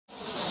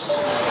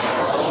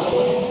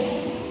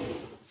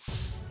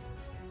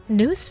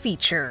News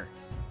Feature: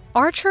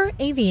 Archer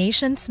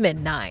Aviation's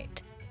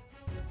Midnight.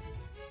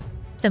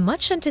 The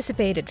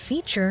much-anticipated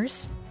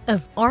features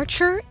of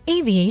Archer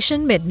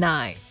Aviation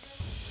Midnight.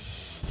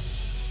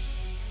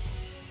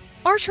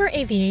 Archer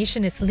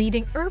Aviation is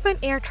leading urban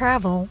air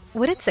travel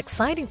with its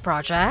exciting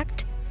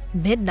project,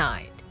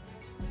 Midnight.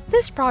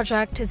 This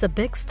project is a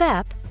big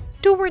step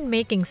toward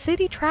making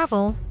city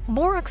travel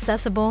more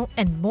accessible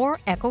and more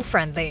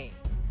eco-friendly.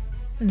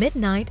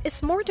 Midnight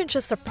is more than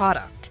just a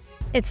product.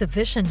 It's a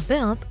vision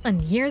built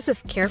on years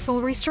of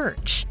careful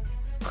research,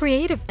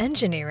 creative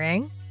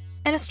engineering,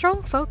 and a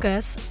strong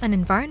focus on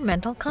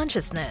environmental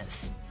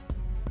consciousness.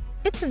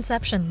 Its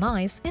inception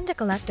lies in the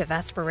collective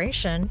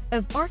aspiration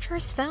of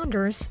Archer's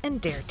founders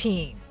and their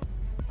team,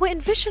 who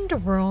envisioned a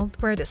world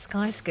where the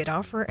skies could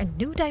offer a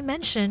new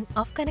dimension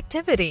of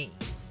connectivity,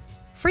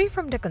 free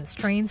from the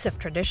constraints of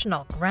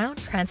traditional ground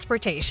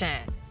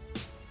transportation.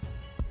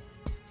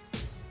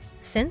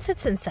 Since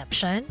its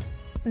inception,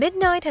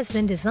 Midnight has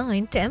been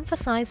designed to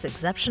emphasize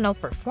exceptional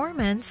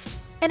performance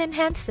and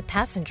enhance the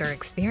passenger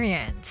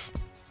experience.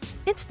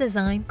 Its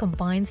design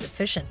combines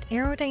efficient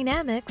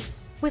aerodynamics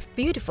with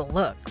beautiful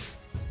looks,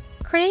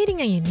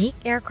 creating a unique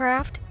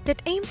aircraft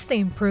that aims to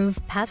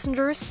improve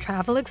passengers'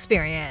 travel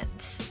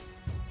experience.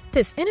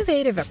 This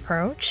innovative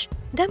approach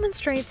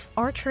demonstrates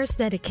Archer's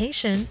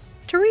dedication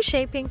to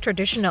reshaping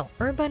traditional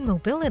urban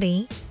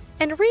mobility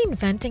and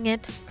reinventing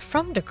it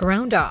from the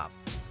ground up.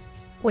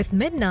 With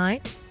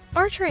Midnight,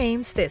 Archer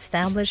aims to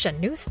establish a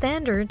new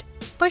standard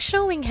by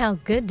showing how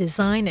good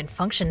design and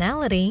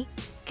functionality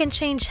can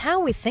change how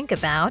we think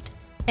about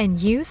and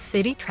use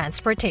city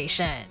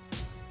transportation.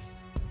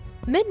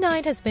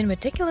 Midnight has been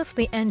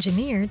meticulously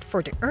engineered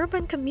for the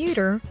urban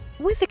commuter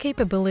with the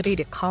capability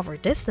to cover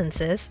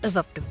distances of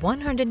up to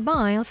 100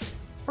 miles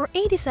or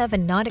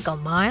 87 nautical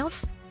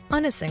miles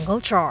on a single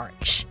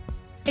charge.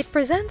 It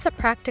presents a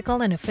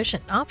practical and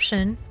efficient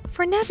option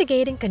for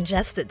navigating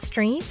congested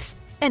streets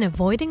and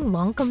avoiding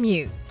long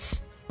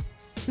commutes.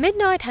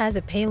 Midnight has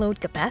a payload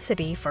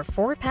capacity for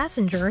 4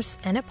 passengers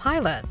and a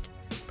pilot,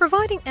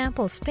 providing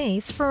ample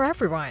space for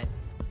everyone,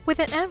 with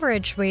an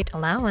average weight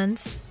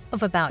allowance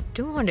of about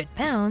 200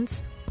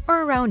 pounds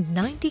or around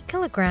 90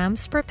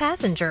 kilograms per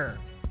passenger,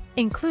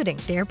 including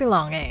their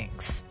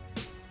belongings.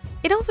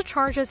 It also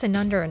charges in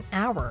under an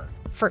hour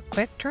for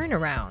quick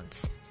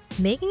turnarounds,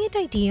 making it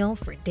ideal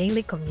for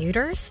daily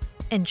commuters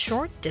and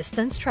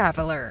short-distance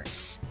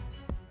travelers.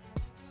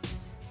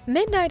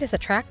 Midnight is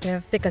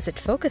attractive because it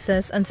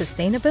focuses on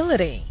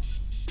sustainability,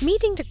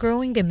 meeting the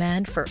growing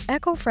demand for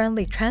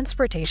eco-friendly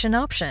transportation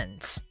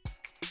options.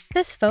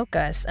 This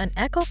focus on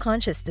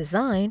eco-conscious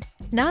design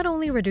not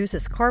only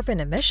reduces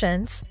carbon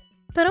emissions,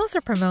 but also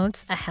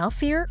promotes a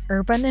healthier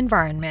urban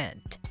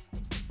environment.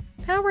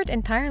 Powered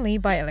entirely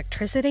by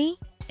electricity,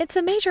 it's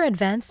a major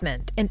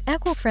advancement in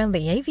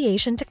eco-friendly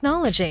aviation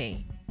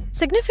technology,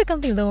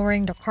 significantly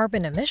lowering the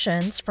carbon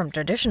emissions from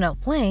traditional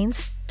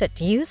planes that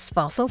use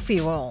fossil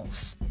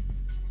fuels.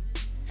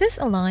 This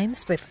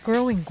aligns with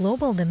growing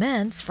global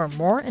demands for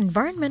more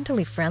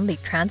environmentally friendly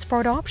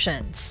transport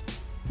options,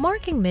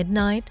 marking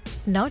Midnight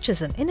not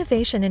just an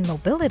innovation in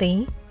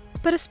mobility,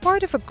 but as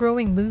part of a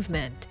growing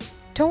movement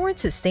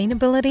towards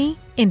sustainability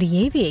in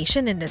the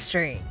aviation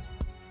industry.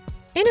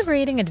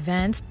 Integrating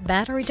advanced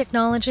battery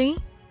technology,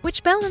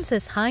 which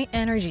balances high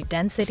energy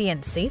density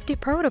and safety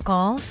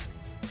protocols,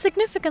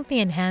 significantly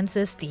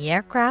enhances the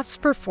aircraft's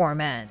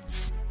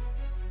performance.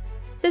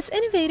 This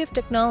innovative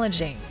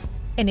technology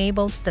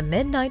enables the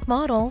Midnight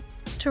model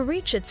to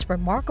reach its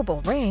remarkable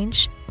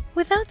range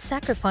without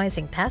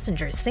sacrificing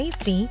passenger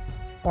safety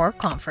or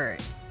comfort.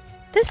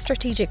 This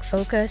strategic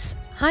focus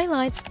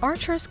highlights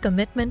Archer's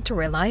commitment to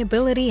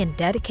reliability and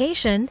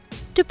dedication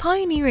to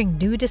pioneering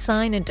new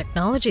design and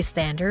technology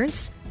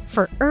standards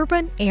for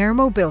urban air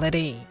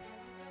mobility.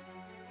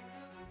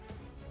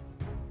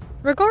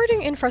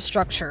 Regarding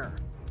infrastructure,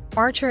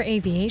 Archer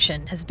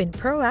Aviation has been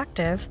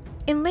proactive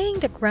in laying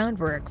the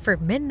groundwork for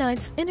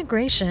Midnight's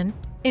integration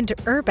into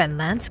urban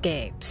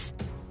landscapes.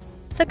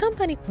 The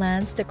company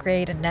plans to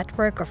create a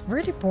network of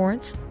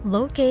vertiports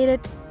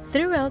located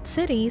throughout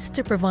cities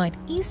to provide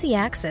easy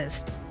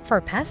access for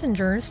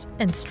passengers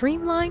and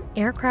streamline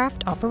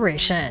aircraft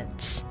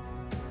operations.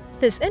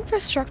 This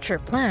infrastructure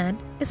plan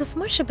is as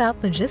much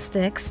about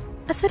logistics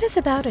as it is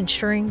about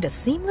ensuring the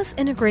seamless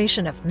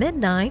integration of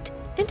Midnight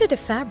into the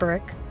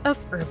fabric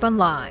of urban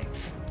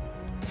life.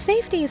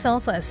 Safety is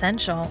also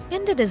essential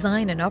in the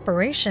design and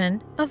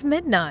operation of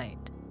Midnight.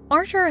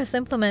 Archer has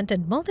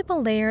implemented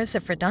multiple layers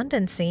of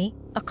redundancy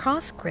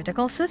across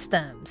critical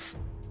systems,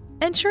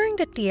 ensuring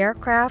that the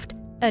aircraft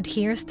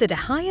adheres to the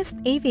highest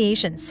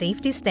aviation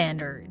safety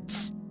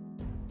standards.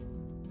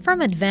 From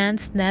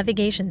advanced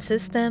navigation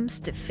systems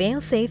to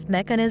fail-safe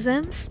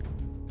mechanisms,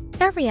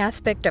 every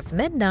aspect of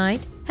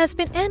Midnight has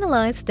been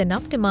analyzed and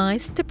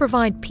optimized to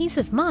provide peace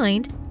of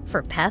mind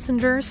for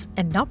passengers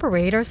and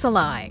operators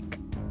alike.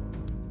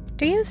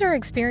 The user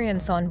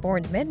experience on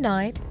board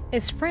Midnight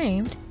is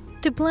framed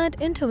to blend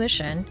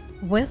intuition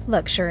with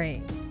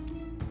luxury.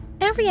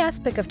 Every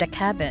aspect of the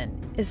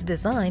cabin is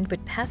designed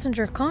with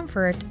passenger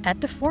comfort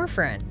at the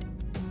forefront,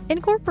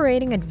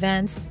 incorporating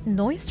advanced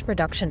noise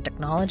reduction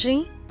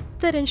technology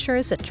that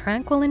ensures a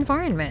tranquil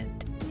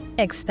environment,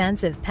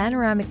 expansive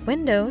panoramic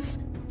windows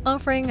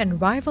offering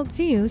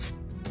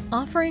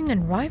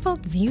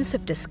unrivaled views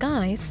of the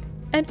skies,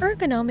 and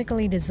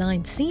ergonomically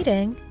designed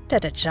seating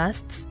that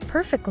adjusts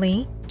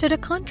perfectly to the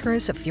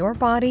contours of your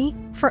body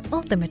for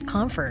ultimate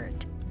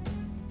comfort.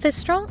 The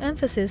strong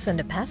emphasis on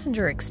the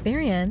passenger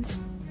experience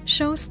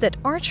shows that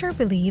Archer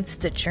believes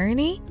the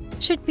journey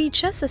should be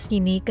just as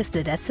unique as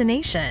the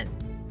destination,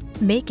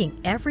 making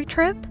every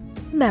trip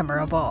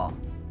memorable.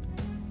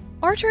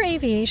 Archer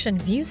Aviation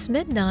views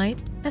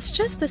Midnight as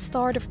just the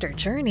start of their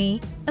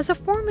journey as a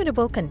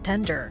formidable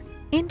contender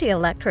in the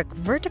electric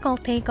vertical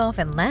takeoff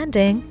and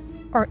landing,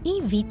 or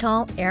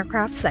eVTOL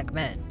aircraft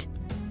segment.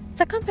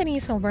 The company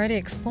is already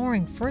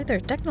exploring further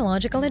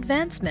technological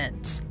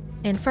advancements,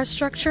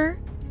 infrastructure,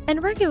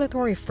 and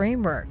regulatory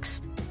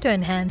frameworks to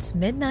enhance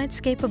Midnight's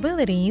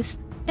capabilities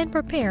and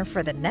prepare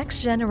for the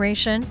next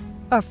generation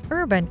of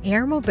urban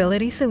air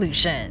mobility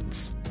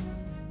solutions.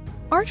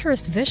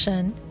 Archer's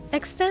vision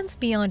extends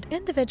beyond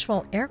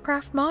individual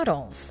aircraft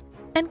models,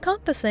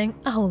 encompassing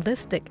a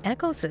holistic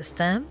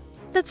ecosystem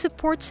that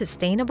supports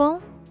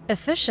sustainable,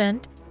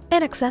 efficient,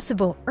 and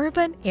accessible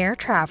urban air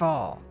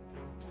travel.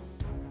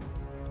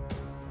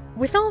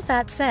 With all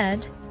that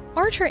said,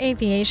 Archer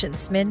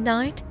Aviation's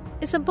Midnight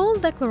is a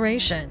bold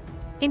declaration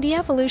in the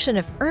evolution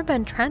of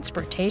urban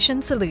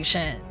transportation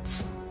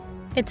solutions.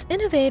 Its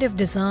innovative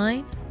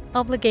design,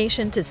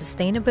 obligation to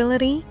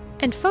sustainability,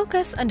 and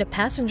focus on the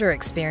passenger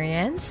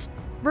experience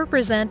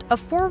represent a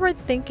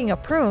forward-thinking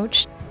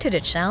approach to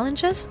the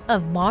challenges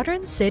of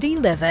modern city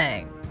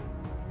living.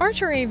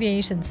 Archer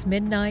Aviation's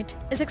Midnight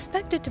is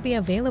expected to be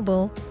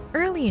available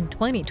early in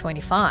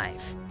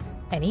 2025,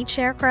 and each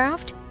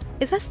aircraft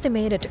is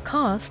estimated to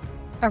cost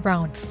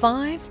around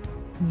 $5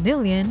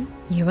 million.